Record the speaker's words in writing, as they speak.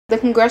The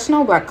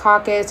Congressional Black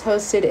Caucus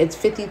hosted its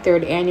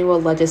 53rd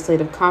annual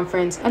legislative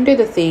conference under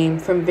the theme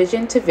From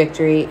Vision to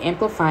Victory,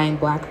 Amplifying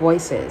Black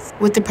Voices.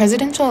 With the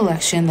presidential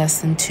election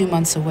less than 2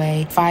 months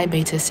away, Phi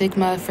Beta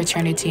Sigma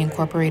Fraternity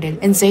Incorporated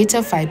and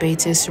Zeta Phi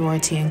Beta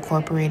Sorority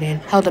Incorporated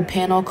held a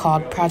panel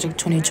called Project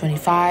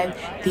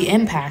 2025, The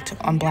Impact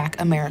on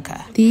Black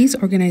America. These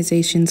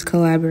organizations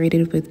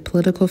collaborated with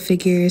political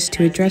figures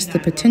to address the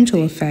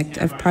potential effect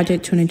of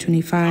Project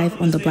 2025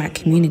 on the Black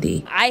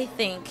community. I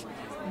think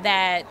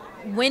that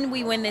when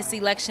we win this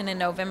election in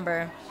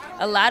November,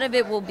 a lot of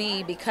it will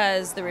be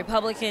because the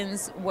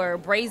Republicans were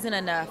brazen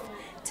enough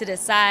to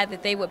decide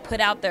that they would put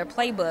out their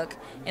playbook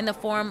in the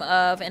form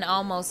of an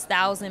almost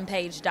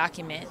 1,000-page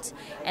document.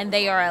 And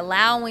they are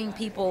allowing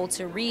people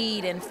to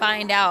read and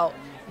find out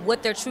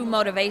what their true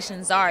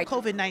motivations are.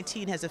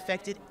 COVID-19 has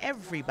affected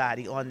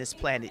everybody on this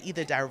planet,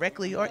 either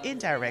directly or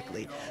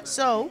indirectly.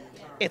 So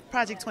if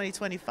Project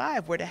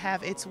 2025 were to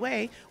have its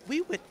way,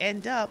 we would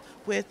end up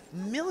with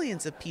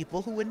millions of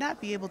people who would not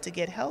be able to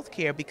get health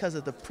care because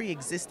of the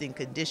pre-existing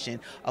condition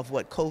of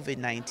what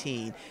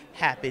COVID-19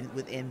 happened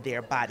within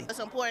their body. It's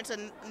important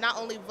to not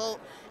only vote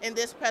in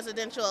this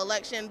presidential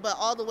election, but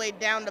all the way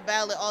down the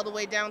ballot, all the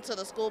way down to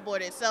the school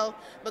board itself,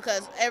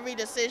 because every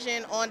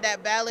decision on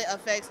that ballot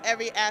affects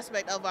every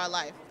aspect of our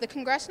life. The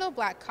Congressional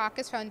Black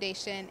Caucus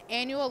Foundation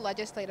annual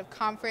legislative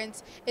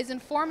conference is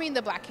informing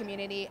the Black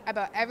community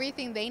about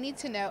everything they need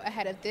to know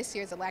ahead of this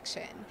year's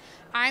election.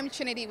 I'm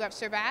Trinity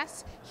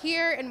Webster-Bass,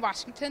 here in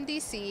Washington,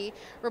 D.C.,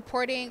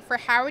 reporting for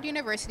Howard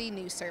University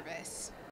News Service.